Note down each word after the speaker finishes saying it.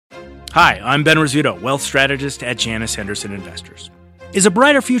Hi, I'm Ben Rizzuto, wealth strategist at Janus Henderson Investors. Is a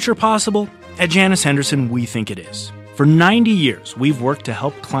brighter future possible? At Janus Henderson, we think it is. For 90 years, we've worked to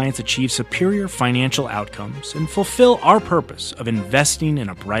help clients achieve superior financial outcomes and fulfill our purpose of investing in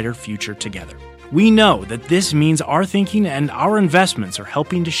a brighter future together. We know that this means our thinking and our investments are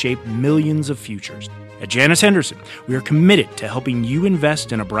helping to shape millions of futures. At Janus Henderson, we are committed to helping you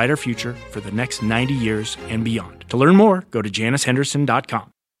invest in a brighter future for the next 90 years and beyond. To learn more, go to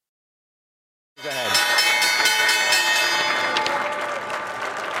janushenderson.com. Go ahead.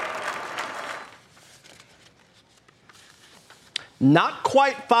 Not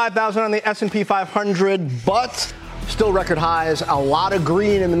quite 5,000 on the S&P 500, but still record highs. A lot of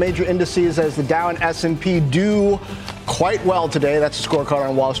green in the major indices as the Dow and S&P do quite well today. That's the scorecard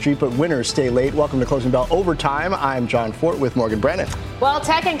on Wall Street, but winners stay late. Welcome to Closing Bell Overtime. I'm John Fort with Morgan Brennan. Well,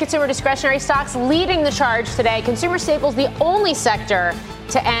 tech and consumer discretionary stocks leading the charge today. Consumer staples, the only sector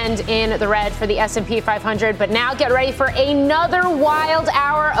to end in the red for the S&P 500. But now get ready for another wild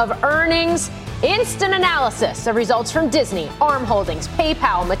hour of earnings. Instant analysis of results from Disney, ARM Holdings,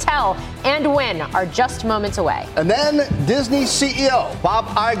 PayPal, Mattel, and Wynn are just moments away. And then Disney CEO Bob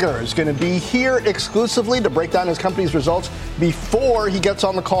Iger is going to be here exclusively to break down his company's results before he gets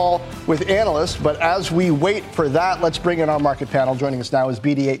on the call with analysts. But as we wait for that, let's bring in our market panel. Joining us now is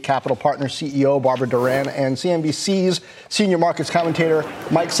BD8 Capital Partners CEO Barbara Duran and CNBC's senior markets commentator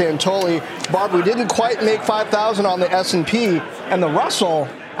Mike Santoli. Barbara, we didn't quite make 5,000 on the S&P, and the Russell,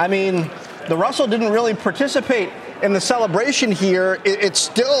 the Russell didn't really participate in the celebration here. It's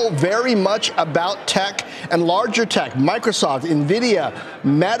still very much about tech and larger tech. Microsoft, Nvidia,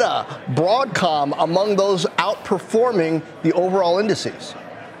 Meta, Broadcom, among those outperforming the overall indices.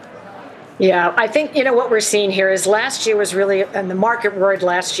 Yeah, I think, what we're seeing here is last year was really, and the market roared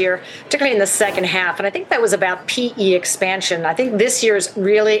last year, particularly in the second half. And I think that was about PE expansion. I think this year is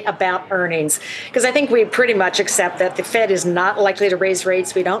really about earnings, because I think we pretty much accept that the Fed is not likely to raise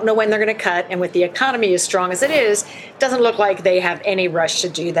rates. We don't know when they're going to cut. And with the economy as strong as it is, it doesn't look like they have any rush to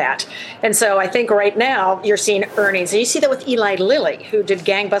do that. And so I think right now you're seeing earnings. And you see that with Eli Lilly, who did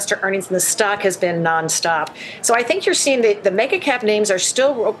gangbuster earnings, and the stock has been nonstop. So I think you're seeing the mega cap names are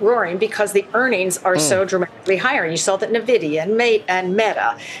still roaring because the earnings are so dramatically higher. You saw that NVIDIA and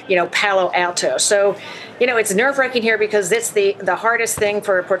Meta, Palo Alto. So, it's nerve-wracking here because it's the hardest thing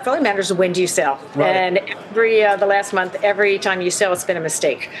for portfolio managers. When do you sell? Right. And the last month, every time you sell, it's been a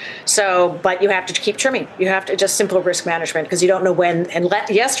mistake. So, but you have to keep trimming. You have to just simple risk management because you don't know when. And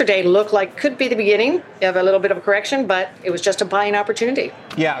yesterday looked like could be the beginning of a little bit of a correction, but it was just a buying opportunity.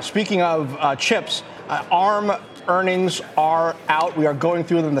 Yeah, speaking of chips, ARM earnings are out. We are going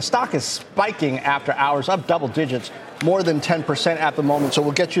through them. The stock is spiking after hours, up double digits, more than 10% at the moment. So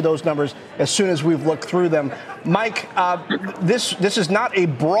we'll get you those numbers as soon as we've looked through them. Mike, this is not a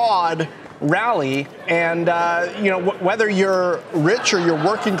broad rally, and whether you're rich or you're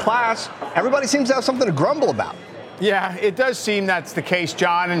working class, everybody seems to have something to grumble about. Yeah, it does seem that's the case,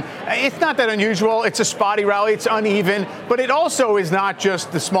 John. And it's not that unusual. It's a spotty rally. It's uneven. But it also is not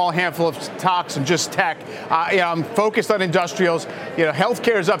just the small handful of stocks and just tech. I'm focused on industrials.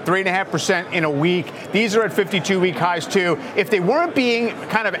 Healthcare is up 3.5% in a week. These are at 52-week highs, too. If they weren't being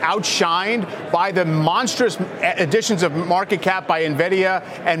kind of outshined by the monstrous additions of market cap by NVIDIA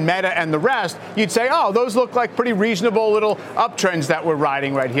and Meta and the rest, you'd say, oh, those look like pretty reasonable little uptrends that we're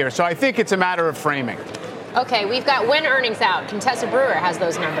riding right here. So I think it's a matter of framing. Okay, we've got Wynn earnings out. Contessa Brewer has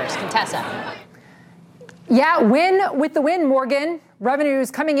those numbers. Contessa. Yeah, Wynn with the win, Morgan. Revenues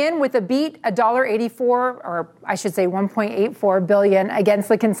coming in with a beat, $1.84, or I should say $1.84 billion against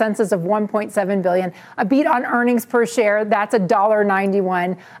the consensus of $1.7 billion. A beat on earnings per share, that's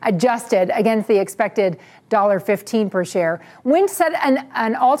 $1.91, adjusted against the expected $1.15 per share. Wynn set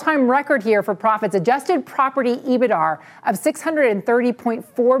an all-time record here for profits. Adjusted property EBITDAR of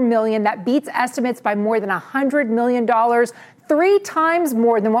 $630.4 million. That beats estimates by more than $100 million. 3 times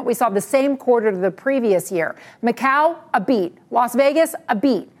more than what we saw the same quarter the previous year. Macau, a beat. Las Vegas, a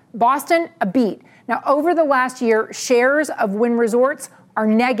beat. Boston, a beat. Now, over the last year, shares of Wynn Resorts are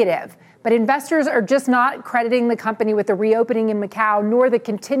negative. But investors are just not crediting the company with the reopening in Macau, nor the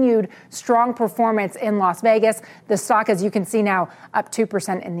continued strong performance in Las Vegas. The stock, as you can see now, up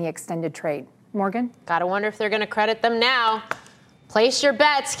 2% in the extended trade. Morgan? Gotta wonder if they're going to credit them now. Place your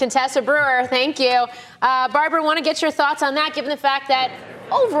bets, Contessa Brewer. Thank you. Barbara, want to get your thoughts on that, given the fact that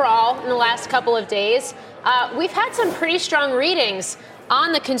overall, in the last couple of days, we've had some pretty strong readings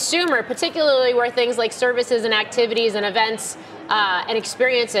on the consumer, particularly where things like services and activities and events and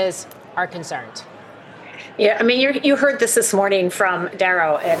experiences are concerned. Yeah, I mean, you heard this morning from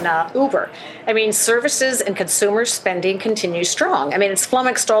Darrow and Uber. I mean, services and consumer spending continues strong. I mean, it's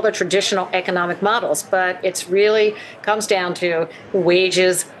flummoxed all the traditional economic models, but it's really comes down to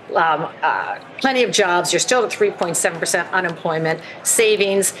wages, plenty of jobs. You're still at 3.7% unemployment,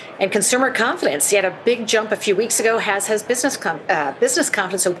 savings, and consumer confidence. You had a big jump a few weeks ago, has business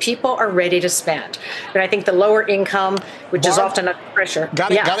confidence, so people are ready to spend. But I think the lower income, which is often under pressure. Got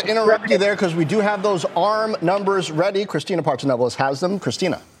to interrupt you there because we do have those ARM numbers ready. Christina Partsinevelos has them.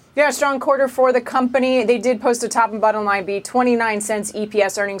 Christina. Yeah, strong quarter for the company. They did post a top and bottom line beat, 29 cents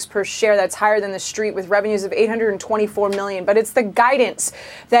EPS earnings per share. That's higher than the street with revenues of $824 million. But it's the guidance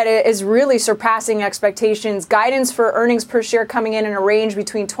that is really surpassing expectations. Guidance for earnings per share coming in a range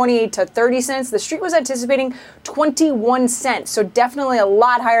between 28 to 30 cents. The street was anticipating 21 cents. So definitely a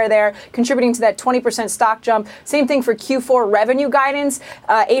lot higher there, contributing to that 20% stock jump. Same thing for Q4 revenue guidance,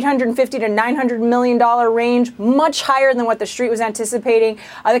 $850 to $900 million range, much higher than what the street was anticipating.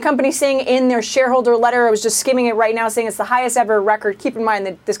 The company saying in their shareholder letter, I was just skimming it right now, saying it's the highest ever record. Keep in mind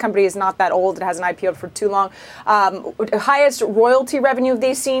that this company is not that old. It hasn't IPO'd for too long. Highest royalty revenue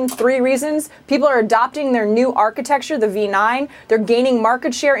they've seen. 3 reasons. People are adopting their new architecture, the V9. They're gaining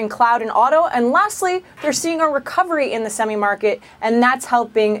market share in cloud and auto. And lastly, they're seeing a recovery in the semi market. And that's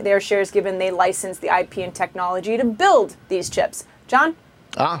helping their shares given they license the IP and technology to build these chips. John?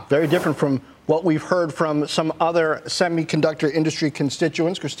 Very different from what we've heard from some other semiconductor industry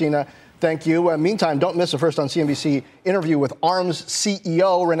constituents. Christina, thank you. Meantime, don't miss a First on CNBC interview with ARM's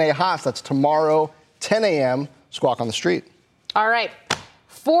CEO, Renee Haas. That's tomorrow, 10 a.m., Squawk on the Street. All right.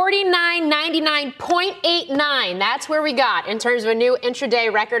 49.99.89. That's where we got in terms of a new intraday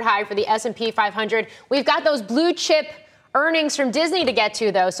record high for the S&P 500. We've got those blue chip earnings from Disney to get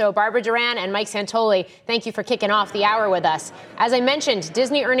to, though. So Barbara Duran and Mike Santoli, thank you for kicking off the hour with us. As I mentioned,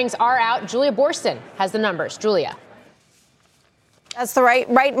 Disney earnings are out. Julia Borston has the numbers. Julia. That's the right,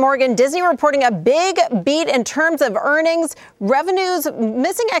 Morgan. Disney reporting a big beat in terms of earnings. Revenues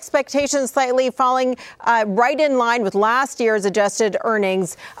missing expectations slightly, falling right in line with last year's adjusted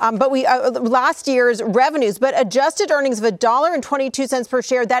earnings. Last year's revenues, but adjusted earnings of $1.22 per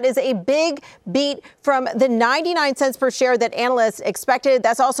share. That is a big beat from the 99 cents per share that analysts expected.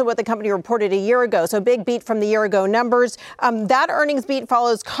 That's also what the company reported a year ago. So big beat from the year ago numbers. That earnings beat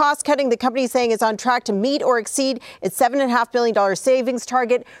follows cost cutting. The company saying it's on track to meet or exceed its $7.5 billion savings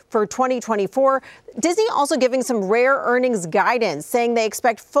target for 2024. Disney also giving some rare earnings guidance, saying they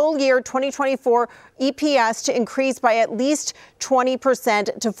expect full year 2024 EPS to increase by at least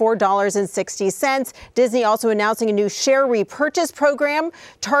 20% to $4.60. Disney also announcing a new share repurchase program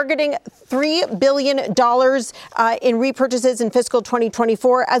targeting $3 billion in repurchases in fiscal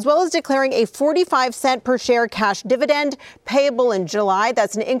 2024, as well as declaring a 45-cent per share cash dividend payable in July.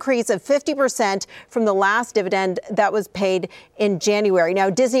 That's an increase of 50% from the last dividend that was paid in January. Now,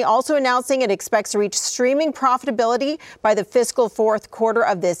 Disney also announcing it expects to reach streaming profitability by the fiscal fourth quarter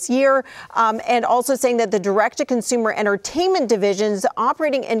of this year, and also saying that the direct-to-consumer entertainment division's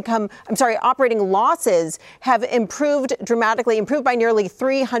operating losses have improved dramatically, improved by nearly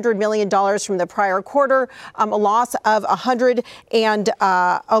 $300 million from the prior quarter, a loss of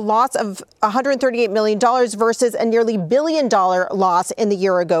 $138 million versus a nearly $1 billion loss in the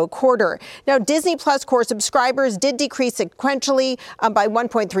year-ago quarter. Now, Disney Plus core subscribers did decrease sequentially by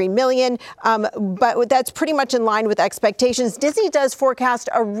 1.3 million, but that's pretty much in line with expectations. Disney does forecast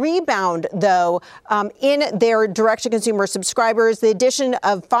a rebound, though, in their direct-to-consumer subscribers. The addition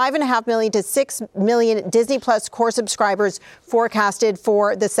of 5.5 million to 6 million Disney Plus core subscribers forecasted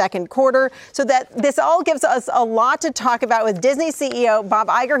for the second quarter. So that this all gives us a lot to talk about with Disney CEO Bob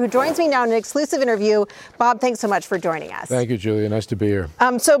Iger, who joins me now in an exclusive interview. Bob, thanks so much for joining us. Thank you, Julia. Nice to be here.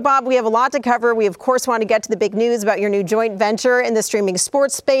 So, Bob, we have a lot to cover. We, of course, want to get to the big news about your new joint venture in the streaming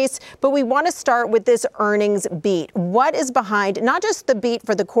sports space, but we want to start with this earnings beat. What is behind not just the beat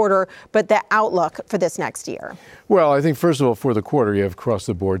for the quarter, but the outlook for this next year? Well, I think, first of all, for the quarter, you have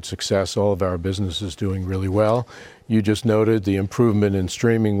across-the-board success. All of our business is doing really well. You just noted the improvement in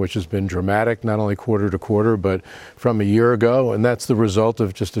streaming, which has been dramatic, not only quarter to quarter, but from a year ago. And that's the result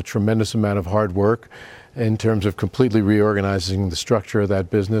of just a tremendous amount of hard work in terms of completely reorganizing the structure of that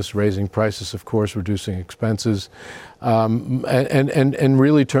business, raising prices, of course, reducing expenses, and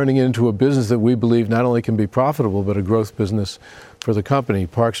really turning it into a business that we believe not only can be profitable, but a growth business for the company.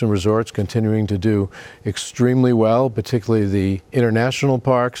 Parks and Resorts continuing to do extremely well, particularly the international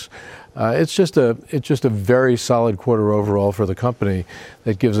parks. It's just a very solid quarter overall for the company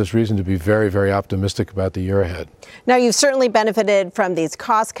that gives us reason to be very, very optimistic about the year ahead. Now, you've certainly benefited from these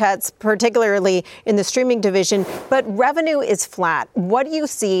cost cuts, particularly in the streaming division, but revenue is flat. What do you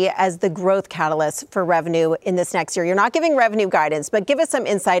see as the growth catalyst for revenue in this next year? You're not giving revenue guidance, but give us some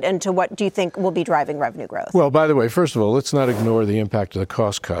insight into what do you think will be driving revenue growth? Well, by the way, first of all, let's not ignore the impact of the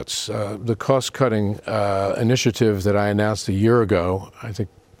cost cuts. The cost-cutting initiative that I announced a year ago, I think,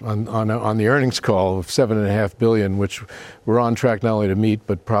 on the earnings call of $7.5 billion, which we're on track not only to meet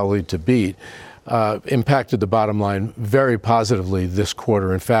but probably to beat, impacted the bottom line very positively this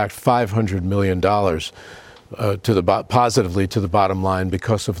quarter. In fact, $500 million positively to the bottom line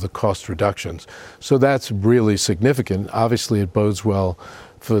because of the cost reductions. So that's really significant. Obviously, it bodes well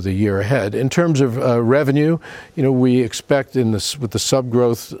for the year ahead. In terms of revenue, we expect with the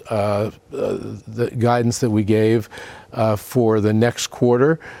sub-growth the guidance that we gave for the next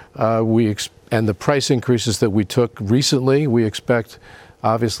quarter, and the price increases that we took recently, we expect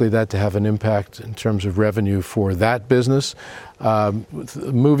obviously that to have an impact in terms of revenue for that business.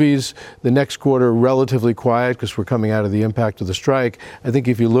 Movies, the next quarter, relatively quiet because we're coming out of the impact of the strike. I think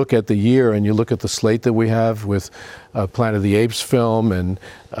if you look at the year and you look at the slate that we have with Planet of the Apes film and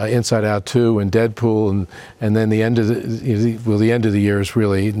Inside Out 2 and Deadpool, and then the end of the year is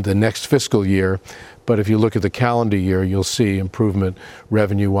really the next fiscal year. But if you look at the calendar year, you'll see improvement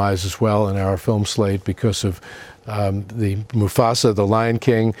revenue-wise as well in our film slate because of the Mufasa, the Lion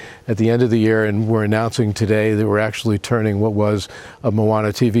King, at the end of the year, and we're announcing today that we're actually turning what was a Moana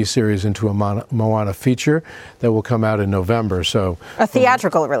TV series into a Moana feature that will come out in November. So a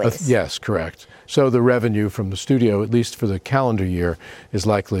theatrical release. Yes, correct. So the revenue from the studio, at least for the calendar year, is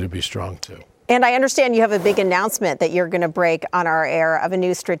likely to be strong too. And I understand you have a big announcement that you're going to break on our air of a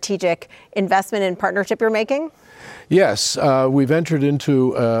new strategic investment and partnership you're making. Yes, we've entered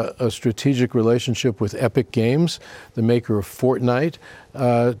into a strategic relationship with Epic Games, the maker of Fortnite,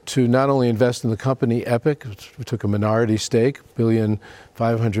 to not only invest in the company Epic, we took a minority stake,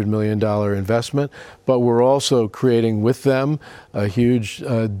 $1.5 billion investment, but we're also creating with them a huge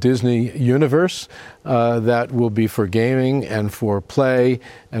Disney universe that will be for gaming and for play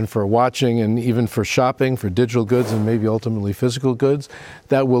and for watching and even for shopping, for digital goods and maybe ultimately physical goods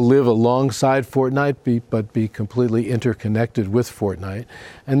that will live alongside Fortnite but be completely interconnected with Fortnite.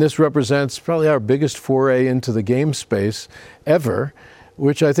 And this represents probably our biggest foray into the game space ever,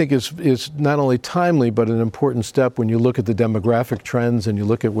 which I think is not only timely, but an important step when you look at the demographic trends and you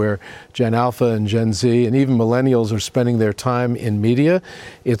look at where Gen Alpha and Gen Z and even millennials are spending their time in media.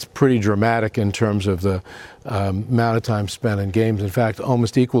 It's pretty dramatic in terms of the amount of time spent in games. In fact,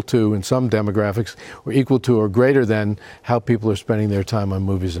 almost equal to, in some demographics, or equal to or greater than how people are spending their time on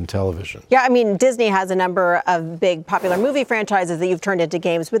movies and television. Yeah, I mean, Disney has a number of big popular movie franchises that you've turned into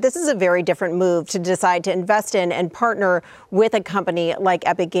games, but this is a very different move to decide to invest in and partner with a company like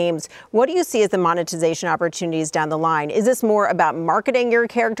Epic Games. What do you see as the monetization opportunities down the line? Is this more about marketing your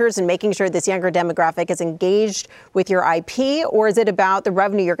characters and making sure this younger demographic is engaged with your IP, or is it about the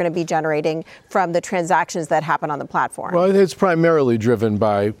revenue you're going to be generating from the transactions that happen on the platform? Well, it's primarily driven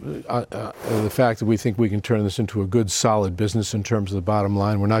by the fact that we think we can turn this into a good, solid business in terms of the bottom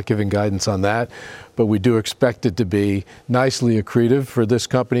line. We're not giving guidance on that, but we do expect it to be nicely accretive for this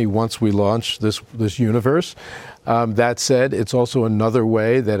company once we launch this universe. That said, it's also another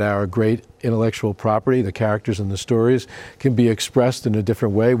way that our great intellectual property, the characters and the stories, can be expressed in a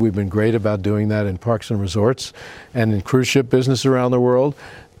different way. We've been great about doing that in parks and resorts and in cruise ship business around the world.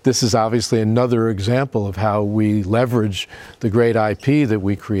 This is obviously another example of how we leverage the great IP that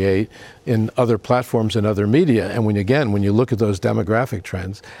we create in other platforms and other media. And when you look at those demographic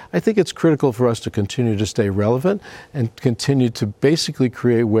trends, I think it's critical for us to continue to stay relevant and continue to basically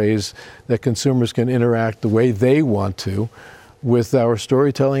create ways that consumers can interact the way they want to with our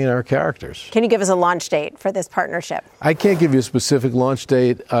storytelling and our characters. Can you give us a launch date for this partnership? I can't give you a specific launch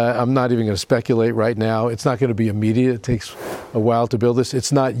date. I'm not even going to speculate right now. It's not going to be immediate. It takes a while to build this.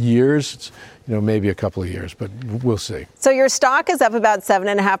 It's not years. It's, maybe a couple of years, but we'll see. So your stock is up about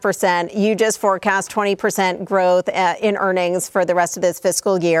 7.5%. You just forecast 20% growth in earnings for the rest of this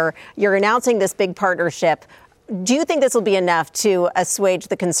fiscal year. You're announcing this big partnership. Do you think this will be enough to assuage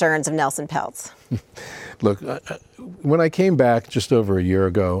the concerns of Nelson Peltz? Look, when I came back just over a year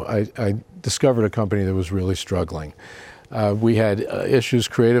ago, I discovered a company that was really struggling. We had issues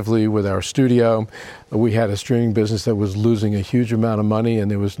creatively with our studio. We had a streaming business that was losing a huge amount of money,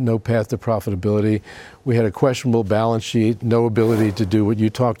 and there was no path to profitability. We had a questionable balance sheet, no ability to do what you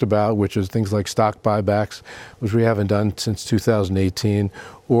talked about, which is things like stock buybacks, which we haven't done since 2018,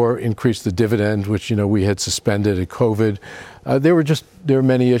 or increase the dividend, which we had suspended at COVID. There were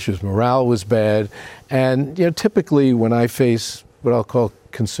many issues. Morale was bad, and typically when I face what I'll call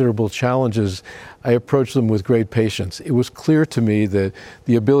considerable challenges, I approach them with great patience. It was clear to me that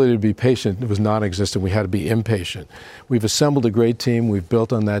the ability to be patient was non-existent. We had to be impatient. We've assembled a great team. We've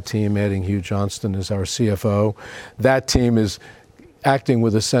built on that team, adding Hugh Johnston as our CFO. That team is acting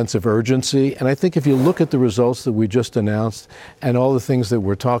with a sense of urgency. And I think if you look at the results that we just announced and all the things that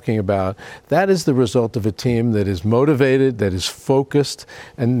we're talking about, that is the result of a team that is motivated, that is focused,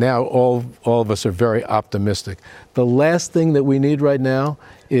 and now all of us are very optimistic. The last thing that we need right now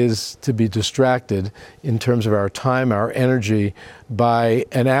is to be distracted in terms of our time, our energy, by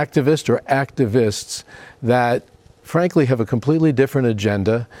an activist or activists that frankly have a completely different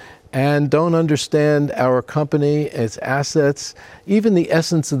agenda and don't understand our company, its assets, even the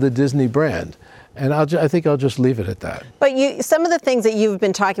essence of the Disney brand. And I think I'll just leave it at that. But some of the things that you've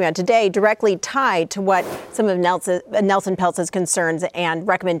been talking about today directly tie to what some of Nelson Peltz's concerns and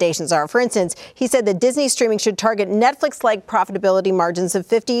recommendations are. For instance, he said that Disney streaming should target Netflix-like profitability margins of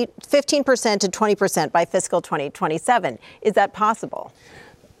 15% to 20% by fiscal 2027. Is that possible?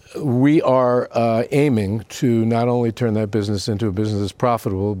 We are aiming to not only turn that business into a business that's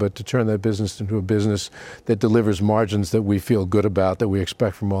profitable, but to turn that business into a business that delivers margins that we feel good about, that we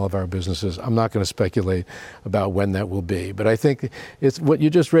expect from all of our businesses. I'm not going to speculate about when that will be, but I think what you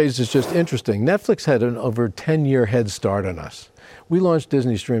just raised is just interesting. Netflix had an over 10-year head start on us. We launched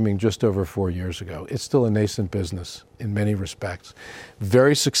Disney streaming just over 4 years ago. It's still a nascent business in many respects.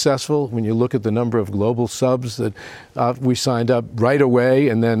 Very successful when you look at the number of global subs that we signed up right away,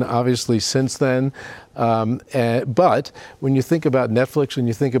 and then obviously since then. But when you think about Netflix and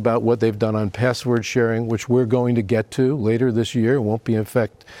you think about what they've done on password sharing, which we're going to get to later this year, it won't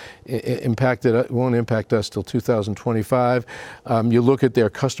impact us till 2025. You look at their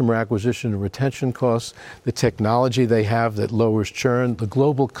customer acquisition and retention costs, the technology they have that lowers churn, the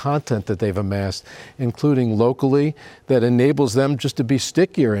global content that they've amassed, including locally, that enables them just to be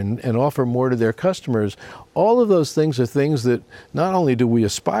stickier and offer more to their customers. All of those things are things that not only do we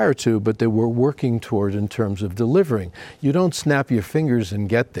aspire to, but that we're working toward in terms of delivering. You don't snap your fingers and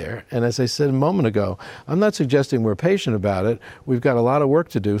get there. And as I said a moment ago, I'm not suggesting we're patient about it. We've got a lot of work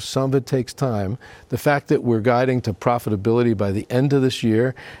to do. Some of it takes time. The fact that we're guiding to profitability by the end of this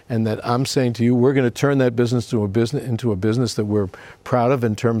year, and that I'm saying to you, we're going to turn that business into a business that we're proud of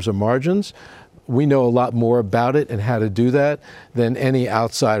in terms of margins. We know a lot more about it and how to do that than any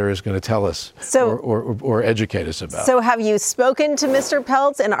outsider is going to tell us or educate us about. So have you spoken to Mr.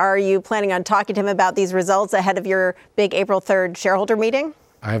 Peltz, and are you planning on talking to him about these results ahead of your big April 3rd shareholder meeting?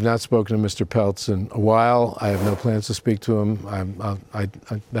 I have not spoken to Mr. Peltz in a while. I have no plans to speak to him.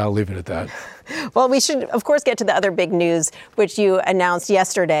 I'll leave it at that. Well, we should, of course, get to the other big news, which you announced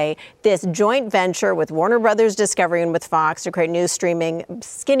yesterday, this joint venture with Warner Brothers Discovery and with Fox to create a new streaming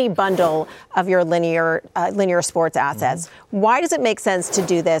skinny bundle of your linear sports assets. Mm-hmm. Why does it make sense to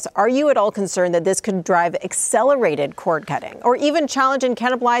do this? Are you at all concerned that this could drive accelerated cord cutting or even challenge and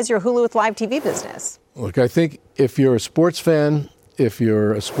cannibalize your Hulu with live TV business? Look, I think if you're a sports fan, if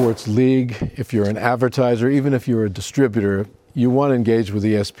you're a sports league, if you're an advertiser, even if you're a distributor, you want to engage with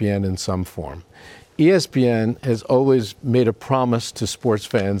ESPN in some form. ESPN has always made a promise to sports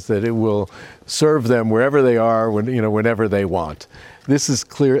fans that it will serve them wherever they are, whenever they want. This is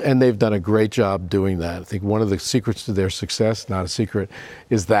clear, and they've done a great job doing that. I think one of the secrets to their success, not a secret,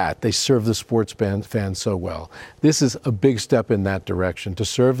 is that they serve the sports fan so well. This is a big step in that direction, to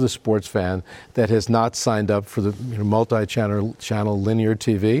serve the sports fan that has not signed up for the multi-channel linear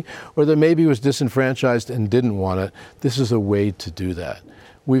TV, or that maybe was disenfranchised and didn't want it. This is a way to do that.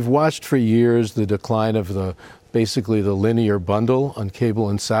 We've watched for years the decline of basically the linear bundle on cable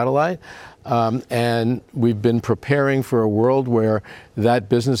and satellite. And we've been preparing for a world where that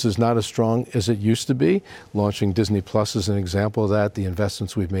business is not as strong as it used to be. Launching Disney Plus is an example of that, the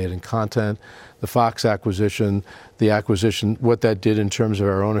investments we've made in content, the Fox acquisition, what that did in terms of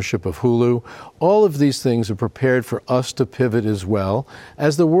our ownership of Hulu. All of these things are prepared for us to pivot as well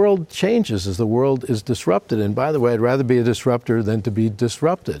as the world changes, as the world is disrupted. And by the way, I'd rather be a disruptor than to be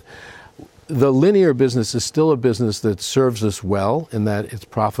disrupted. The linear business is still a business that serves us well in that it's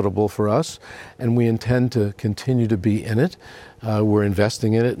profitable for us, and we intend to continue to be in it. We're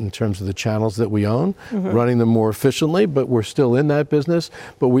investing in it in terms of the channels that we own, running them more efficiently, but we're still in that business.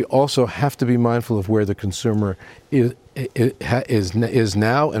 But we also have to be mindful of where the consumer is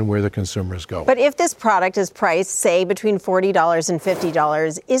now and where the consumer is going. But if this product is priced, say, between $40 and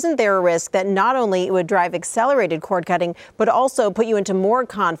 $50, isn't there a risk that not only it would drive accelerated cord cutting, but also put you into more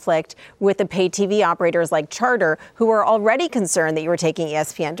conflict with the pay TV operators like Charter, who are already concerned that you were taking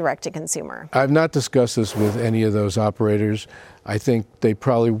ESPN direct to consumer? I've not discussed this with any of those operators. I think they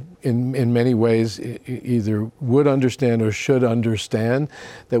probably, in many ways, either would understand or should understand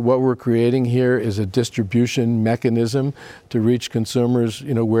that what we're creating here is a distribution mechanism to reach consumers,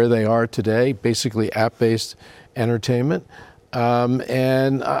 where they are today, basically app-based entertainment. I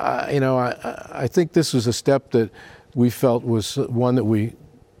think this was a step that we felt was one that we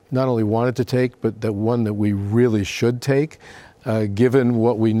not only wanted to take, but that one that we really should take. Given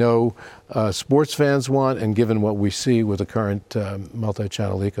what we know sports fans want and given what we see with the current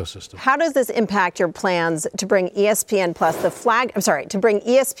multi-channel ecosystem. How does this impact your plans to bring ESPN Plus, to bring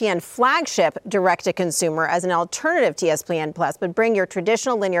ESPN flagship direct to consumer as an alternative to ESPN Plus, but bring your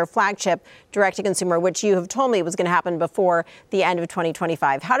traditional linear flagship direct to consumer, which you have told me was going to happen before the end of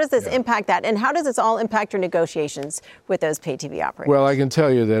 2025? How does this impact that? And how does this all impact your negotiations with those pay TV operators? Well, I can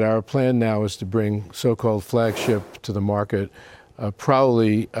tell you that our plan now is to bring so-called flagship to the market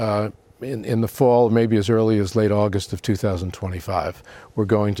probably in the fall, maybe as early as late August of 2025. We're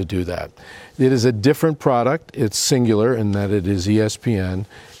going to do that. It is a different product. It's singular in that it is ESPN.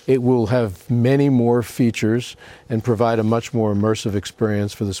 It will have many more features and provide a much more immersive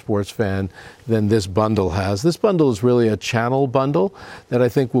experience for the sports fan than this bundle has. This bundle is really a channel bundle that I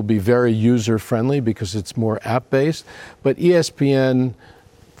think will be very user-friendly because it's more app-based. But ESPN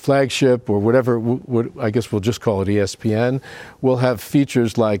flagship, or whatever, I guess we'll just call it ESPN, will have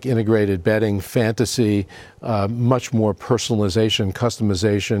features like integrated betting, fantasy, much more personalization,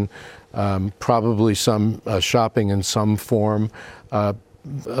 customization, probably some shopping in some form,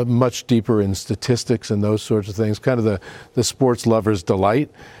 much deeper in statistics and those sorts of things, kind of the sports lover's delight.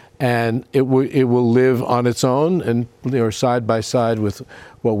 And it will live on its own and side by side with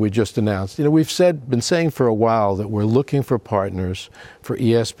what we just announced. We've been saying for a while that we're looking for partners for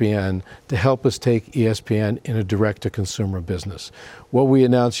ESPN to help us take ESPN in a direct-to-consumer business. What we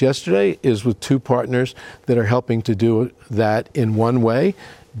announced yesterday is with two partners that are helping to do that in one way,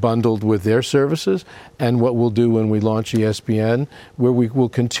 bundled with their services, and what we'll do when we launch ESPN, where we will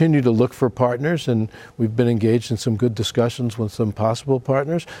continue to look for partners, and we've been engaged in some good discussions with some possible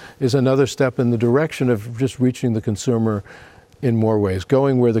partners, is another step in the direction of just reaching the consumer in more ways,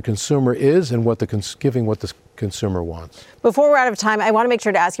 going where the consumer is and giving what the consumer wants. Before we're out of time, I want to make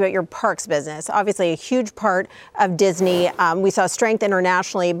sure to ask you about your parks business. Obviously, a huge part of Disney. We saw strength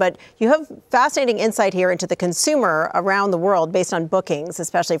internationally, but you have fascinating insight here into the consumer around the world based on bookings,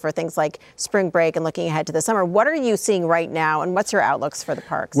 especially for things like spring break and looking ahead to the summer. What are you seeing right now, and what's your outlooks for the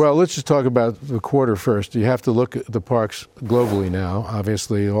parks? Well, let's just talk about the quarter first. You have to look at the parks globally now.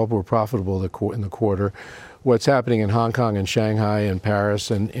 Obviously, all were profitable in the quarter. What's happening in Hong Kong and Shanghai and Paris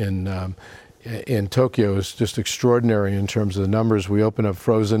and in Tokyo is just extraordinary in terms of the numbers. We open up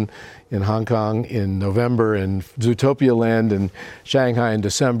Frozen in Hong Kong in November and Zootopia Land in Shanghai in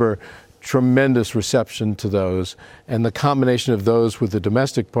December. Tremendous reception to those. And the combination of those with the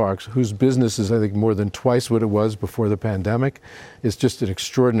domestic parks, whose business is, I think, more than twice what it was before the pandemic, is just an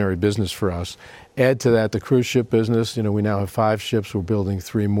extraordinary business for us. Add to that the cruise ship business. We now have 5 ships. We're building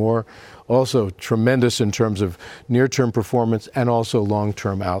 3 more. Also tremendous in terms of near-term performance and also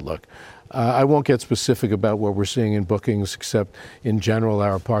long-term outlook. I won't get specific about what we're seeing in bookings, except in general,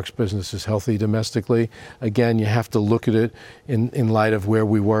 our parks business is healthy domestically. Again, you have to look at it in light of where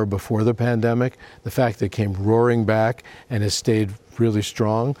we were before the pandemic, the fact that it came roaring back and has stayed really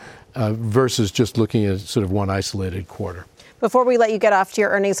strong, versus just looking at sort of one isolated quarter. Before we let you get off to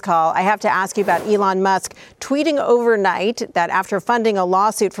your earnings call, I have to ask you about Elon Musk tweeting overnight that after funding a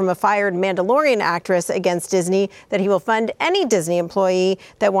lawsuit from a fired Mandalorian actress against Disney, that he will fund any Disney employee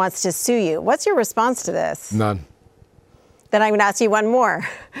that wants to sue you. What's your response to this? None. Then I'm going to ask you one more.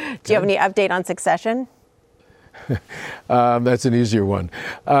 Do you have any update on Succession? That's an easier one.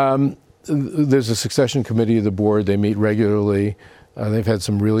 There's a succession committee of the board. They meet regularly. They've had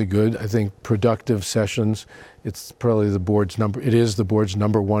some really good, I think, productive sessions. It's probably the board's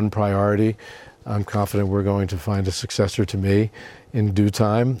number one priority. I'm confident we're going to find a successor to me in due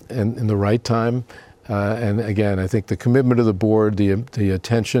time and in the right time. And again, I think the commitment of the board, the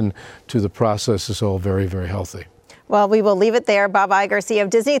attention to the process is all very, very healthy. Well, we will leave it there. Bob Iger, CEO of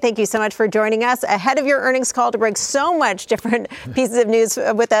Disney, thank you so much for joining us ahead of your earnings call to bring so much different pieces of news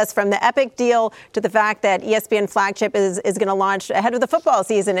with us, from the Epic deal to the fact that ESPN flagship is going to launch ahead of the football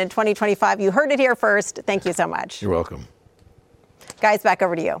season in 2025. You heard it here first. Thank you so much. You're welcome. Guys, back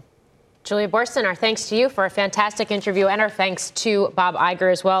over to you. Julia Boorstin, our thanks to you for a fantastic interview, and our thanks to Bob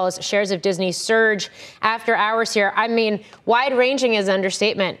Iger as well. As shares of Disney surge after hours here. I mean, wide-ranging is an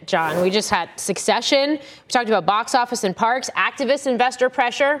understatement, John. We just had Succession. We talked about box office and parks, activist investor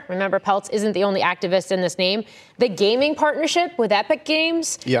pressure. Remember, Peltz isn't the only activist in this name. The gaming partnership with Epic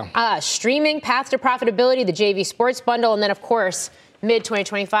Games. Yeah. Streaming, path to profitability, the JV Sports Bundle, and then, of course,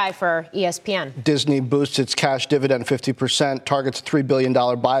 mid-2025 for ESPN. Disney boosts its cash dividend 50%, targets a $3 billion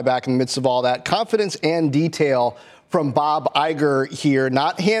buyback in the midst of all that. Confidence and detail from Bob Iger here,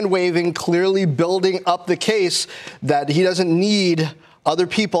 not hand-waving, clearly building up the case that he doesn't need other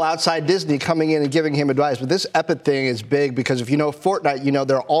people outside Disney coming in and giving him advice. But this Epic thing is big because if you know Fortnite, you know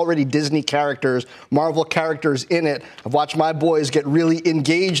there are already Disney characters, Marvel characters in it. I've watched my boys get really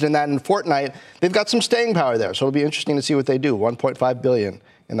engaged in that in Fortnite. They've got some staying power there, so it'll be interesting to see what they do. $1.5 billion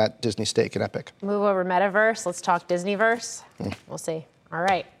in that Disney stake in Epic. Move over Metaverse. Let's talk Disneyverse. We'll see. All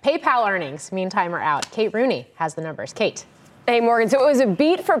right. PayPal earnings, meantime, are out. Kate Rooney has the numbers. Kate. Hey, Morgan. So it was a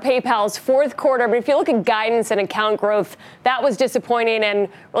beat for PayPal's fourth quarter, but if you look at guidance and account growth, that was disappointing and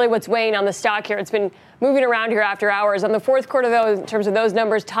really what's weighing on the stock here. It's been moving around here after hours. On the fourth quarter, though, in terms of those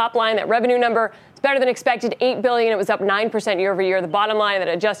numbers, top line, that revenue number is better than expected, $8 billion. It was up 9% year over year. The bottom line, that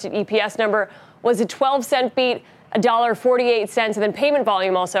adjusted EPS number was a 12-cent beat, $1.48, and then payment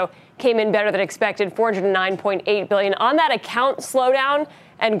volume also came in better than expected, $409.8 billion. On that account slowdown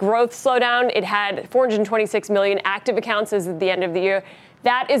and growth slowdown, it had 426 million active accounts as of the end of the year.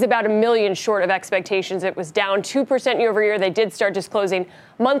 That is about 1 million short of expectations. It was down 2% year over year. They did start disclosing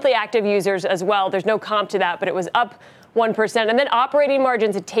monthly active users as well. There's no comp to that, but it was up 1%. And then operating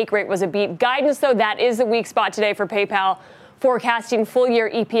margins and take rate was a beat. Guidance, though, that is the weak spot today for PayPal, forecasting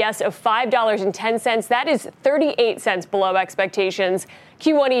full-year EPS of $5.10. That is 38 cents below expectations.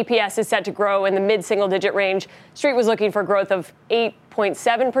 Q1 EPS is set to grow in the mid-single-digit range. Street was looking for growth of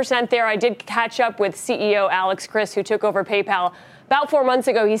 8.7% there. I did catch up with CEO Alex Chriss, who took over PayPal about 4 months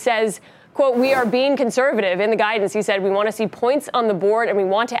ago. He says, quote, "We are being conservative in the guidance." He said, "We want to see points on the board and we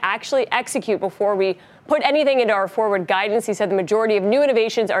want to actually execute before we put anything into our forward guidance." He said the majority of new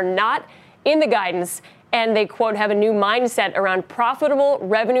innovations are not in the guidance, and they, quote, "have a new mindset around profitable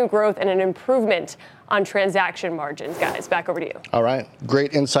revenue growth and an improvement on transaction margins." Guys, back over to you. All right.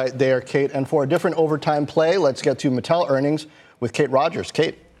 Great insight there, Kate. And for a different overtime play, let's get to Mattel earnings with Kate Rogers.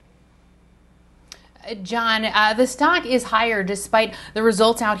 Kate. John, the stock is higher despite the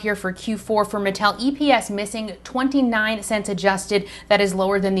results out here for Q4 for Mattel. EPS missing 29 cents adjusted. That is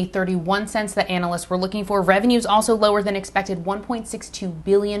lower than the 31 cents that analysts were looking for. Revenues also lower than expected, $1.62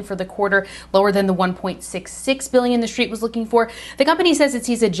 billion for the quarter, lower than the $1.66 billion the street was looking for. The company says it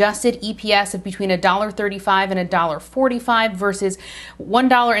sees adjusted EPS of between $1.35 and $1.45 versus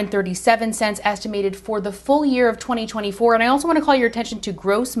 $1.37 estimated for the full year of 2024. And I also want to call your attention to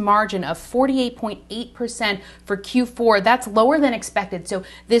gross margin of 48.8% for Q4. That's lower than expected. So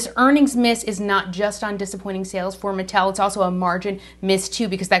this earnings miss is not just on disappointing sales for Mattel. It's also a margin miss too,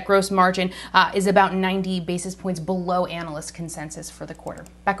 because that gross margin is about 90 basis points below analyst consensus for the quarter.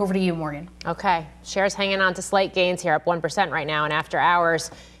 Back over to you, Morgan. Okay. Shares hanging on to slight gains here, up 1% right now and after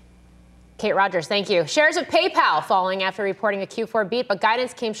hours. Kate Rogers, thank you. Shares of PayPal falling after reporting a Q4 beat, but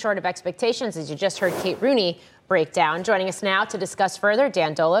guidance came short of expectations, as you just heard Kate Rooney break down. Joining us now to discuss further,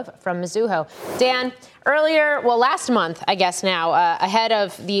 Dan Dolev from Mizuho. Dan, last month, I guess now, ahead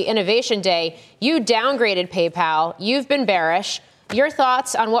of the Innovation Day, you downgraded PayPal. You've been bearish. Your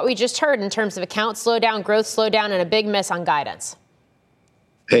thoughts on what we just heard in terms of account slowdown, growth slowdown, and a big miss on guidance?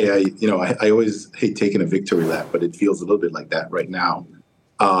 Hey, I always hate taking a victory lap, but it feels a little bit like that right now.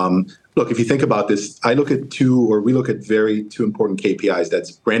 Look, if you think about this, we look at two important KPIs.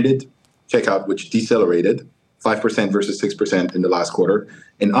 That's branded checkout, which decelerated 5% versus 6% in the last quarter,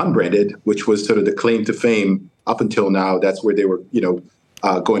 and unbranded, which was sort of the claim to fame up until now. That's where they were,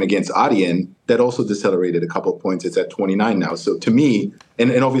 going against Adyen. That also decelerated a couple of points. It's at 29 now. So to me,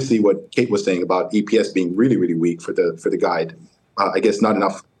 and obviously what Kate was saying about EPS being really, really weak for the guide, I guess not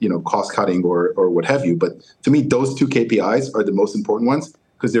enough, cost cutting or what have you. But to me, those two KPIs are the most important ones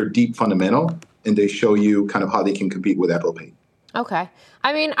because they're deep fundamental and they show you kind of how they can compete with Apple Pay. Okay.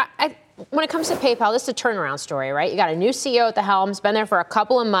 I mean, when it comes to PayPal, this is a turnaround story, right? You got a new CEO at the helm, has been there for a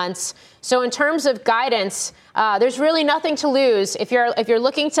couple of months. So in terms of guidance, there's really nothing to lose if you're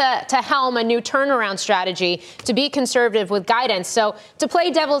looking to helm a new turnaround strategy, to be conservative with guidance. So to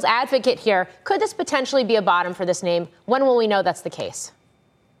play devil's advocate here, could this potentially be a bottom for this name? When will we know that's the case?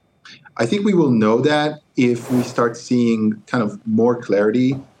 I think we will know that if we start seeing kind of more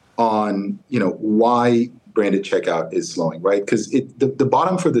clarity on, why branded checkout is slowing, right? Because the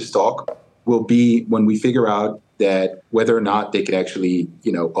bottom for the stock will be when we figure out that whether or not they could actually,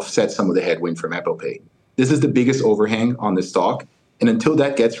 offset some of the headwind from Apple Pay. This is the biggest overhang on the stock. And until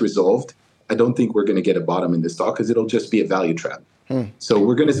that gets resolved, I don't think we're going to get a bottom in the stock because it'll just be a value trap. So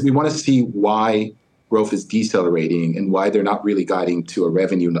we want to see why growth is decelerating and why they're not really guiding to a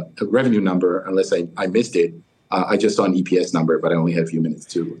revenue number, unless I missed it. I just saw an EPS number, but I only had a few minutes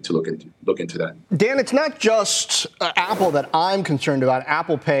to look into that. Dan, it's not just Apple that I'm concerned about,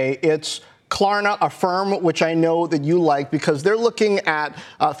 Apple Pay. It's Klarna, Affirm, which I know that you like because they're looking at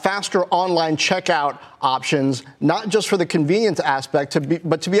faster online checkout options, not just for the convenience aspect,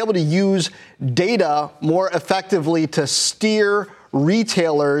 but to be able to use data more effectively to steer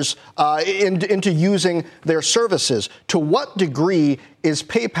retailers into using their services. To what degree is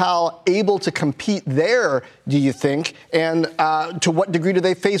PayPal able to compete there, do you think? And to what degree do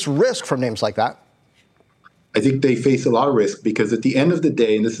they face risk from names like that? I think they face a lot of risk because at the end of the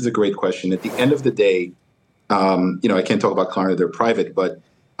day, and this is a great question, at the end of the day, I can't talk about Klarna, they're private, but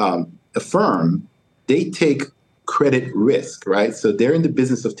Affirm, they take credit risk, right? So they're in the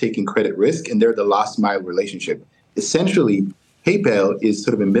business of taking credit risk, and they're the last mile relationship. Essentially, PayPal is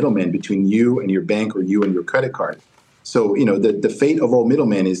sort of a middleman between you and your bank or you and your credit card. So, the fate of all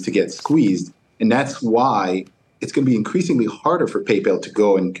middlemen is to get squeezed. And that's why it's going to be increasingly harder for PayPal to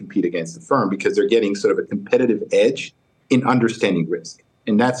go and compete against the firm because they're getting sort of a competitive edge in understanding risk.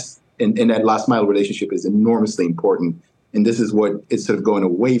 And that last mile relationship is enormously important. And this is what is sort of going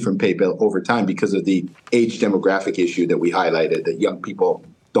away from PayPal over time because of the age demographic issue that we highlighted, that young people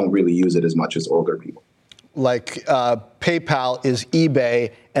don't really use it as much as older people. Like PayPal is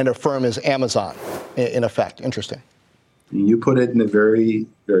eBay and Affirm is Amazon, in effect. Interesting. You put it in a very,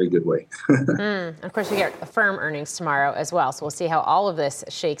 very good way. Of course, we get Affirm earnings tomorrow as well. So we'll see how all of this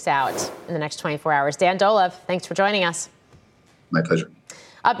shakes out in the next 24 hours. Dan Dolev, thanks for joining us. My pleasure.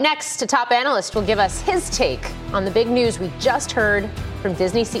 Up next, a top analyst will give us his take on the big news we just heard from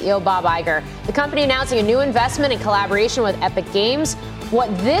Disney CEO Bob Iger. The company announcing a new investment in collaboration with Epic Games.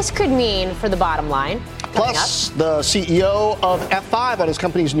 What this could mean for the bottom line. Plus, the CEO of F5 on his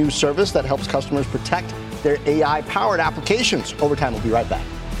company's new service that helps customers protect their AI-powered applications. Overtime, we'll be right back.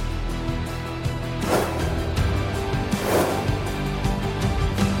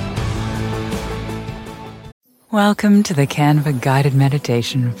 Welcome to the Canva guided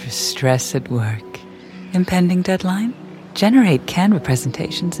meditation for stress at work. Impending deadline? Generate Canva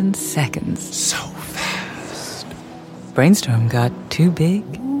presentations in seconds. So fast. Brainstorm got too big?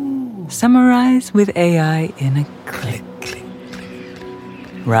 Summarize with AI in a click.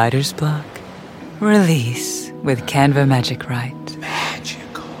 Writer's block? Release with Canva Magic Write.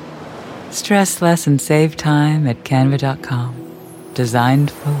 Magical. Stress less and save time at canva.com.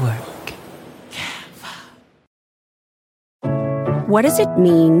 Designed for work. What does it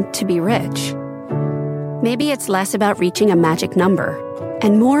mean to be rich? Maybe it's less about reaching a magic number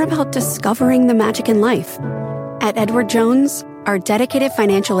and more about discovering the magic in life. At Edward Jones, our dedicated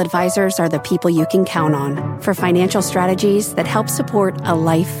financial advisors are the people you can count on for financial strategies that help support a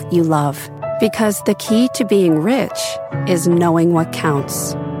life you love. Because the key to being rich is knowing what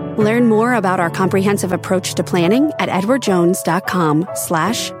counts. Learn more about our comprehensive approach to planning at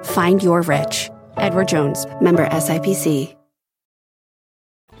edwardjones.com/findyourrich. Edward Jones, member SIPC.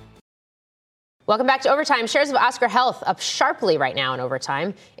 Welcome back to Overtime. Shares of Oscar Health up sharply right now in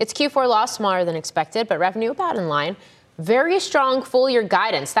Overtime. Its Q4 loss smaller than expected, but revenue about in line. Very strong full-year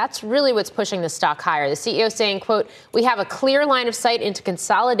guidance. That's really what's pushing the stock higher. The CEO saying, quote, we have a clear line of sight into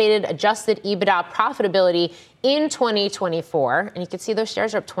consolidated adjusted EBITDA profitability in 2024. And you can see those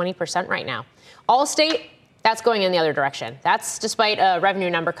shares are up 20% right now. Allstate, that's going in the other direction. That's despite a revenue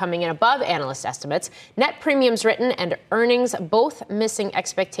number coming in above analyst estimates. Net premiums written and earnings both missing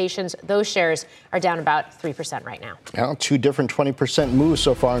expectations. Those shares are down about 3% right now. Well, two different 20% moves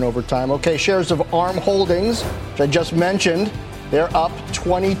so far in Overtime. Okay, shares of ARM Holdings, which I just mentioned, they're up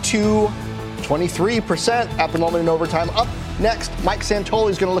 23% at the moment in Overtime. Up next, Mike Santoli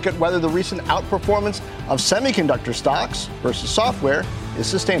is going to look at whether the recent outperformance of semiconductor stocks versus software is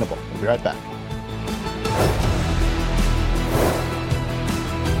sustainable. We'll be right back.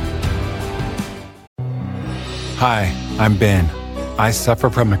 Hi, I'm Ben. I suffer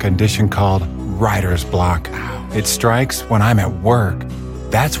from a condition called writer's block. It strikes when I'm at work.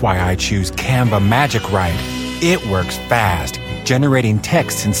 That's why I choose Canva Magic Write. It works fast, generating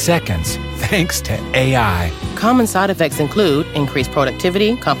text in seconds, thanks to AI. Common side effects include increased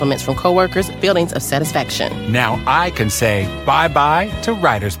productivity, compliments from coworkers, feelings of satisfaction. Now I can say bye-bye to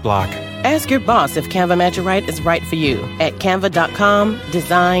writer's block. Ask your boss if Canva Magic Write is right for you at canva.com,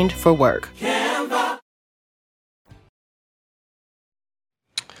 designed for work.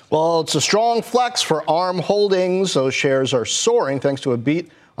 Well, it's a strong flex for ARM Holdings. Those shares are soaring thanks to a beat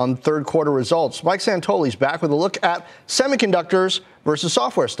on third quarter results. Mike Santoli's back with a look at semiconductors versus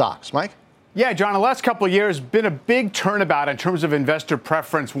software stocks. Mike? Yeah, John, the last couple of years been a big turnabout in terms of investor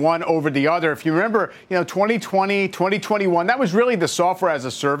preference, one over the other. If you remember, 2020, 2021, that was really the software as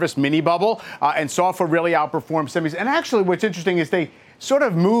a service mini bubble, and software really outperformed semis. And actually, what's interesting is they sort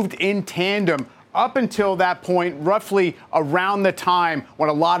of moved in tandem up until that point, roughly around the time when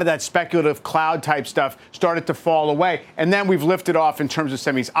a lot of that speculative cloud type stuff started to fall away. And then we've lifted off in terms of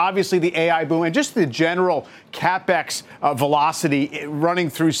semis. Obviously, the AI boom and just the general CapEx velocity running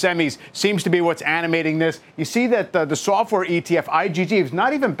through semis seems to be what's animating this. You see that the software ETF, IGG, is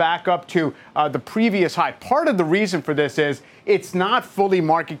not even back up to the previous high. Part of the reason for this is it's not fully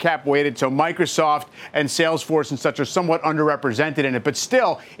market cap weighted, so Microsoft and Salesforce and such are somewhat underrepresented in it. But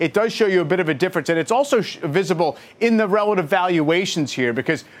still, it does show you a bit of a difference. And it's also visible in the relative valuations here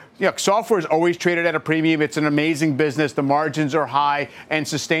because software is always traded at a premium. It's an amazing business. The margins are high and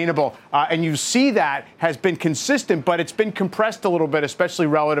sustainable. And you see that has been consistent, but it's been compressed a little bit, especially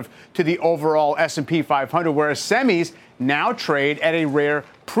relative to the overall S&P 500, whereas semis now trade at a rare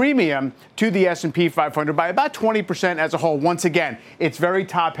premium to the S&P 500 by about 20% as a whole. Once again, it's very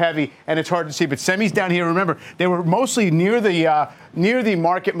top heavy and it's hard to see. But semis down here, remember, they were mostly near the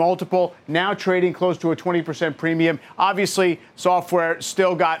market multiple, now trading close to a 20% premium. Obviously, software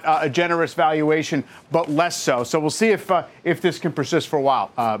still got a generous valuation, but less so. So we'll see if this can persist for a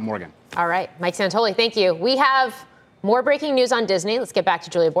while, Morgan. All right. Mike Santoli, thank you. We have more breaking news on Disney. Let's get back to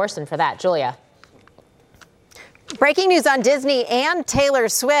Julia Boorstin for that. Julia. Breaking news on Disney and Taylor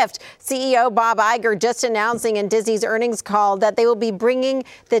Swift. CEO Bob Iger just announcing in Disney's earnings call that they will be bringing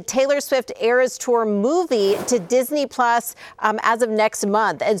the Taylor Swift Eras Tour movie to Disney Plus as of next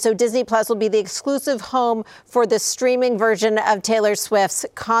month. And so Disney Plus will be the exclusive home for the streaming version of Taylor Swift's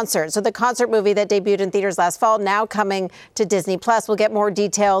concert. So the concert movie that debuted in theaters last fall now coming to Disney Plus. We'll get more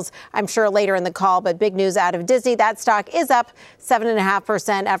details, I'm sure, later in the call. But big news out of Disney. That stock is up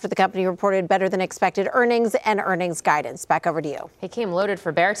 7.5% after the company reported better than expected earnings and earnings guidance. Back over to you. He came loaded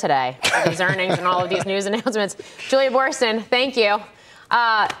for bear today with these earnings and all of these news announcements. Julia Boorstin, thank you.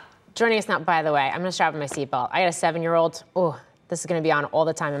 Joining us now, by the way, I'm going to strap on my seatbelt. I got a 7-year-old. Oh, this is going to be on all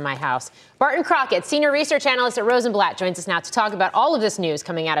the time in my house. Barton Crockett, senior research analyst at Rosenblatt, joins us now to talk about all of this news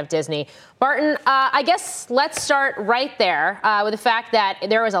coming out of Disney. Barton, I guess let's start right there with the fact that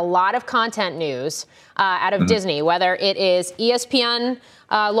there was a lot of content news out of Disney, whether it is ESPN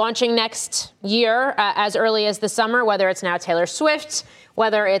launching next year as early as the summer, whether it's now Taylor Swift,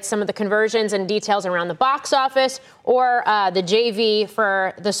 whether it's some of the conversions and details around the box office, or the JV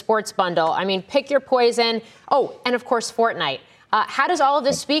for the sports bundle. I mean, pick your poison. Oh, and of course, Fortnite. How does all of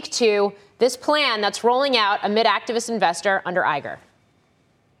this speak to this plan that's rolling out amid activist investor under Iger?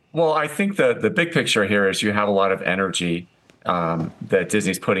 Well, I think the big picture here is you have a lot of energy that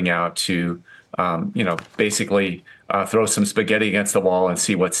Disney's putting out to, basically throw some spaghetti against the wall and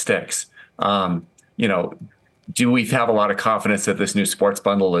see what sticks. Do we have a lot of confidence that this new sports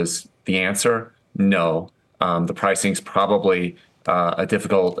bundle is the answer? No. The pricing's probably a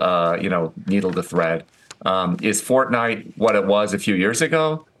difficult, needle to thread. Is Fortnite what it was a few years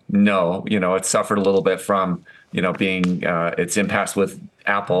ago? No. It suffered a little bit from, being its impasse with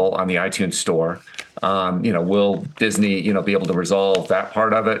Apple on the iTunes store. Will Disney, be able to resolve that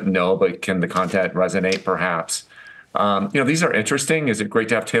part of it? No, but can the content resonate? Perhaps. These are interesting. Is it great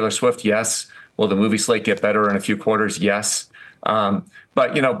to have Taylor Swift? Yes. Will the movie slate get better in a few quarters? Yes.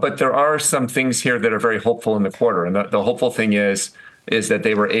 But there are some things here that are very hopeful in the quarter. And the hopeful thing is that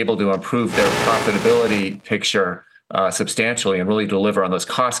they were able to improve their profitability picture substantially and really deliver on those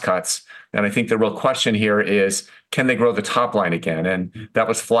cost cuts. And I think the real question here is, can they grow the top line again? And that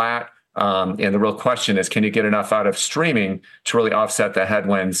was flat. And the real question is, can you get enough out of streaming to really offset the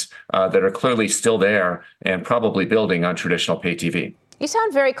headwinds that are clearly still there and probably building on traditional pay TV? You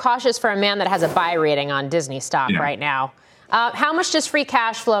sound very cautious for a man that has a buy rating on Disney stock right now. How much does free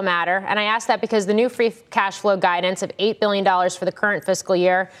cash flow matter? And I ask that because the new free cash flow guidance of $8 billion for the current fiscal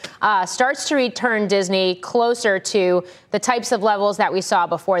year starts to return Disney closer to the types of levels that we saw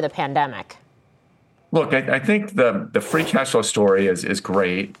before the pandemic. Look, I think the free cash flow story is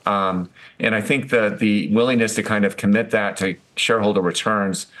great. And I think the willingness to kind of commit that to shareholder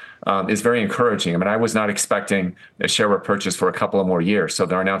returns is very encouraging. I mean, I was not expecting a share repurchase for a couple of more years. So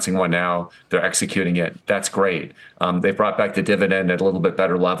they're announcing one now. They're executing it. That's great. They brought back the dividend at a little bit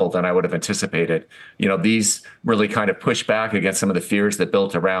better level than I would have anticipated. These really kind of push back against some of the fears that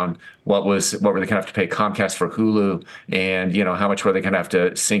built around what were they going to have to pay Comcast for Hulu, and how much were they going to have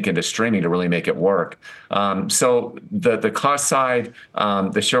to sink into streaming to really make it work. So the cost side,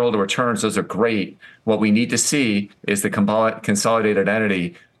 the shareholder returns, those are great. What we need to see is the consolidated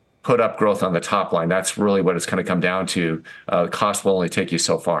entity put up growth on the top line. That's really what it's going to come down to. Cost will only take you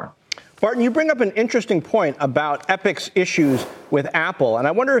so far. Barton, you bring up an interesting point about Epic's issues with Apple. And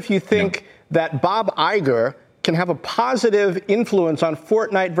I wonder if you think that Bob Iger can have a positive influence on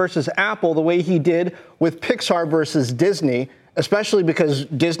Fortnite versus Apple the way he did with Pixar versus Disney, especially because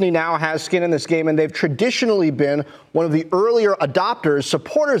Disney now has skin in this game, and they've traditionally been one of the earlier adopters,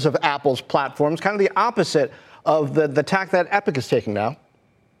 supporters of Apple's platforms, kind of the opposite of the tack that Epic is taking now.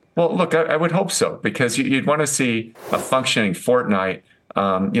 Well, look, I would hope so, because you'd want to see a functioning Fortnite,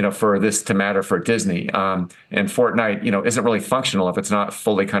 for this to matter for Disney. And Fortnite, isn't really functional if it's not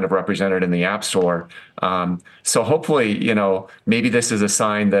fully kind of represented in the App Store. So hopefully, maybe this is a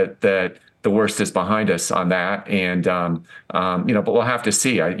sign that the worst is behind us on that. And, but we'll have to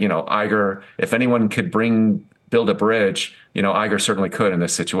see. Iger, if anyone could build a bridge, Iger certainly could in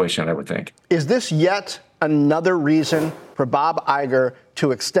this situation, I would think. Is this yet another reason for Bob Iger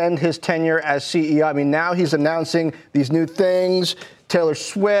to extend his tenure as CEO? I mean, now he's announcing these new things, Taylor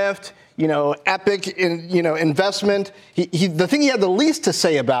Swift, Epic, investment. The thing he had the least to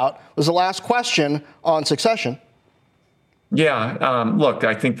say about was the last question on succession. Yeah, look,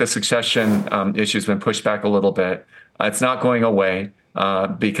 I think the succession issue's been pushed back a little bit. It's not going away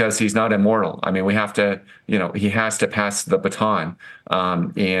because he's not immortal. I mean, we have to, he has to pass the baton.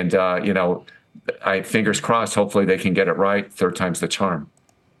 I fingers crossed, hopefully they can get it right. Third time's the charm.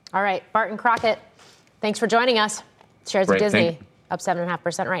 All right, Barton Crockett, thanks for joining us. Shares of Disney up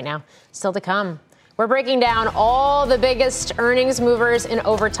 7.5% right now. Still to come. We're breaking down all the biggest earnings movers in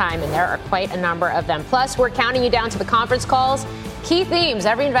overtime, and there are quite a number of them. Plus, we're counting you down to the conference calls. Key themes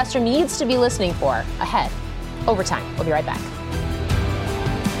every investor needs to be listening for ahead. Overtime. We'll be right back.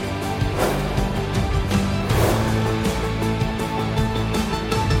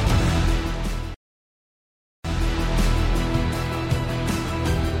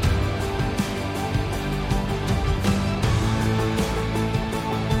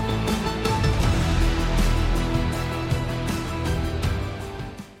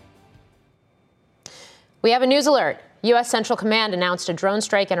 We have a news alert. U.S. Central Command announced a drone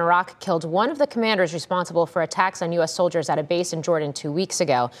strike in Iraq killed one of the commanders responsible for attacks on U.S. soldiers at a base in Jordan 2 weeks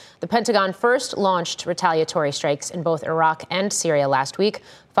ago. The Pentagon first launched retaliatory strikes in both Iraq and Syria last week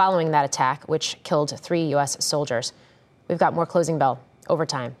following that attack, which killed 3 U.S. soldiers. We've got more Closing Bell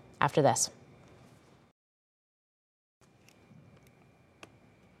overtime after this.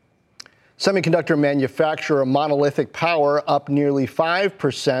 Semiconductor manufacturer Monolithic Power up nearly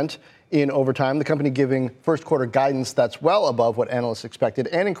 5% in overtime. The company giving first quarter guidance that's well above what analysts expected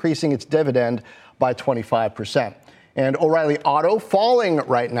and increasing its dividend by 25%. And O'Reilly Auto falling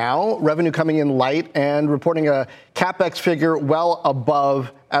right now, revenue coming in light and reporting a CapEx figure well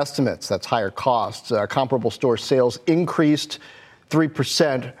above estimates. That's higher costs. Comparable store sales increased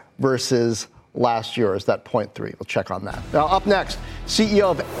 3% versus last year. Is that 0.3? We'll check on that. Now, up next,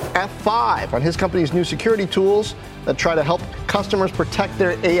 CEO of F5 on his company's new security tools that try to help customers protect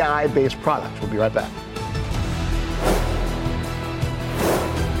their AI-based products. We'll be right back.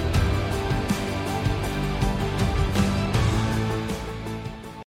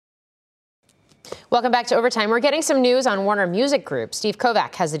 Welcome back to Overtime. We're getting some news on Warner Music Group. Steve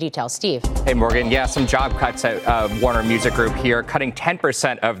Kovac has the details. Steve. Hey, Morgan. Yeah, some job cuts at Warner Music Group here, cutting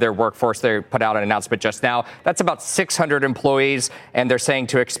 10% of their workforce. They put out an announcement just now. That's about 600 employees, and they're saying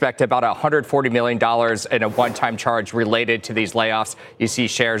to expect about $140 million in a one-time charge related to these layoffs. You see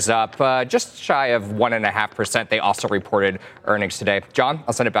shares up just shy of 1.5%. They also reported earnings today. John,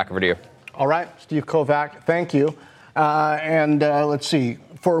 I'll send it back over to you. All right, Steve Kovac, thank you. Let's see.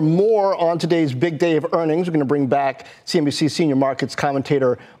 For more on today's big day of earnings, we're going to bring back CNBC senior markets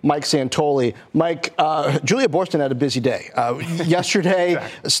commentator Mike Santoli. Mike, Julia Boorstin had a busy day. Yesterday,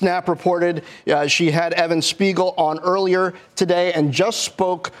 Snap reported she had Evan Spiegel on earlier today and just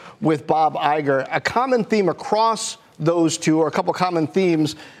spoke with Bob Iger. A common theme across those two, or a couple common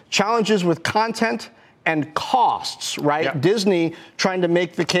themes, challenges with content and costs, right? Yep. Disney trying to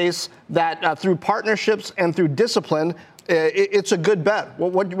make the case that through partnerships and through discipline, it's a good bet.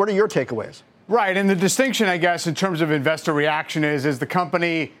 What are your takeaways? Right, and the distinction, I guess, in terms of investor reaction is the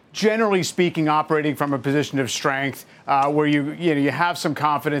company, generally speaking, operating from a position of strength, where you have some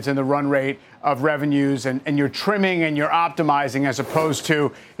confidence in the run rate of revenues, and you're trimming and you're optimizing as opposed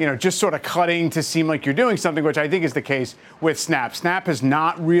to just sort of cutting to seem like you're doing something, which I think is the case with Snap. Snap has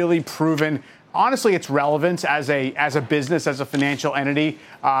not really proven, honestly, its relevance as a business, as a financial entity,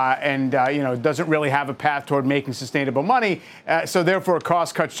 and doesn't really have a path toward making sustainable money. So therefore,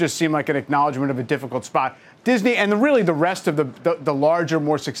 cost cuts just seem like an acknowledgement of a difficult spot. Disney and really the rest of the larger,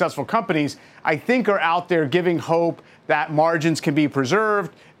 more successful companies, I think, are out there giving hope that margins can be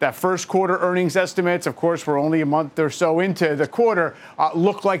preserved, that first quarter earnings estimates, of course, we're only a month or so into the quarter,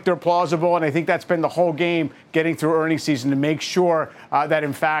 look like they're plausible. And I think that's been the whole game getting through earnings season to make sure that,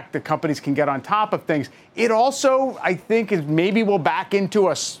 in fact, the companies can get on top of things. It also, I think, is maybe we'll back into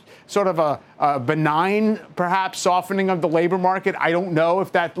a sort of a benign, perhaps, softening of the labor market. I don't know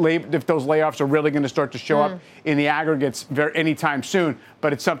if those layoffs are really going to start to show up in the aggregates anytime soon,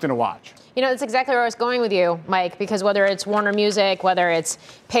 but it's something to watch. That's exactly where I was going with you, Mike, because whether it's Warner Music, whether it's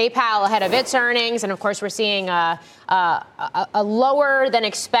PayPal ahead of its earnings, and of course we're seeing a lower than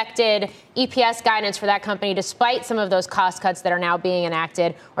expected EPS guidance for that company, despite some of those cost cuts that are now being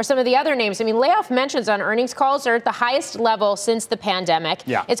enacted, or some of the other names. I mean, layoff mentions on earnings calls are at the highest level since the pandemic.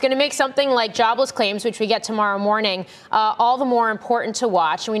 Yeah. It's going to make something like jobless claims, which we get tomorrow morning, all the more important to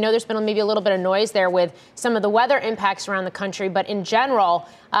watch. And we know there's been maybe a little bit of noise there with some of the weather impacts around the country, but in general,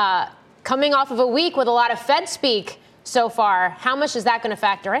 coming off of a week with a lot of Fed speak so far, how much is that going to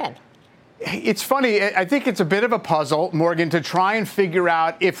factor in? It's funny. I think it's a bit of a puzzle, Morgan, to try and figure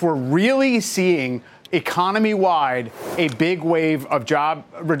out if we're really seeing economy-wide a big wave of job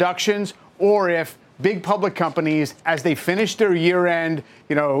reductions, or if big public companies, as they finish their year-end,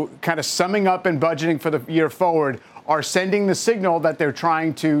 kind of summing up and budgeting for the year forward, are sending the signal that they're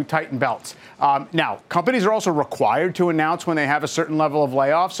trying to tighten belts. Now, companies are also required to announce when they have a certain level of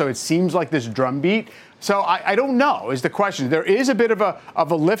layoffs, so it seems like this drumbeat. So I don't know is the question. There is a bit of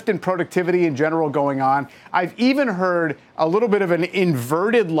a lift in productivity in general going on. I've even heard a little bit of an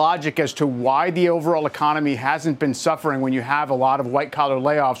inverted logic as to why the overall economy hasn't been suffering when you have a lot of white-collar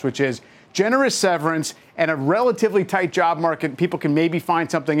layoffs, which is generous severance and a relatively tight job market. People can maybe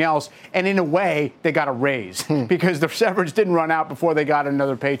find something else. And in a way, they got a raise because the severance didn't run out before they got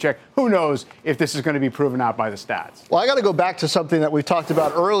another paycheck. Who knows if this is going to be proven out by the stats? Well, I got to go back to something that we talked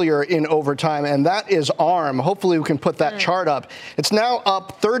about earlier in overtime, and that is ARM. Hopefully we can put that chart up. It's now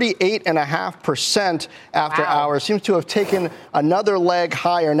up 38.5% after hours. Seems to have taken another leg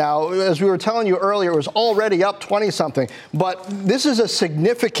higher. Now, as we were telling you earlier, it was already up 20-something. But this is a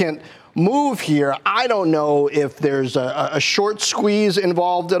significant move here. I don't know if there's a short squeeze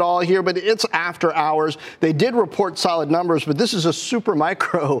involved at all here, but it's after hours. They did report solid numbers, but this is a super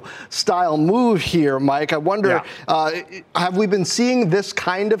micro style move here, Mike. I wonder, have we been seeing this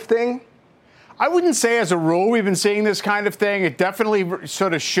kind of thing? I wouldn't say as a rule we've been seeing this kind of thing. It definitely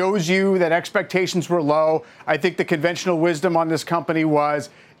sort of shows you that expectations were low. I think the conventional wisdom on this company was,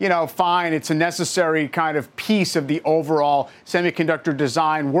 fine, it's a necessary kind of piece of the overall semiconductor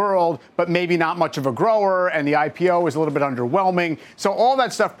design world, but maybe not much of a grower, and the IPO was a little bit underwhelming. So all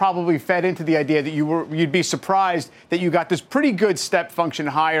that stuff probably fed into the idea that you'd be surprised that you got this pretty good step function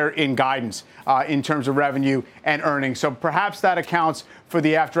higher in guidance in terms of revenue and earnings. So perhaps that accounts for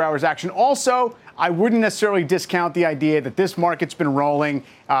the after-hours action. Also, I wouldn't necessarily discount the idea that this market's been rolling.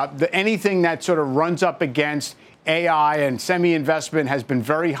 Anything that sort of runs up against AI and semi-investment has been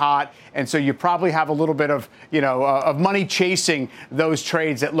very hot, and so you probably have a little bit of, of money chasing those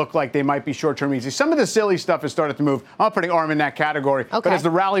trades that look like they might be short-term easy. Some of the silly stuff has started to move. I'm not putting ARM in that category, but as the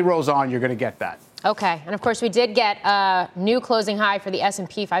rally rolls on, you're going to get that. Okay, and of course we did get a new closing high for the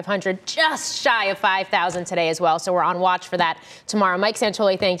S&P 500, just shy of 5,000 today as well, so we're on watch for that tomorrow. Mike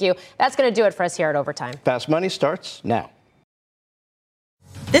Santoli, thank you. That's going to do it for us here at Overtime. Fast Money starts now.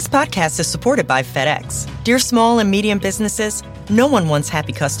 This podcast is supported by FedEx. Dear small and medium businesses, no one wants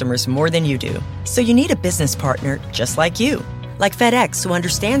happy customers more than you do. So you need a business partner just like you. Like FedEx, who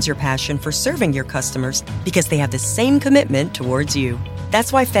understands your passion for serving your customers because they have the same commitment towards you.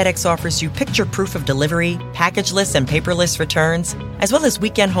 That's why FedEx offers you picture proof of delivery, packageless and paperless returns, as well as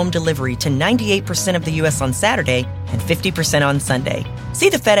weekend home delivery to 98% of the U.S. on Saturday and 50% on Sunday. See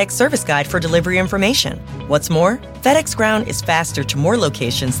the FedEx service guide for delivery information. What's more, FedEx Ground is faster to more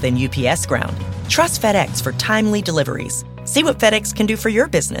locations than UPS Ground. Trust FedEx for timely deliveries. See what FedEx can do for your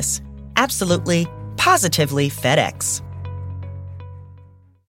business. Absolutely, positively FedEx.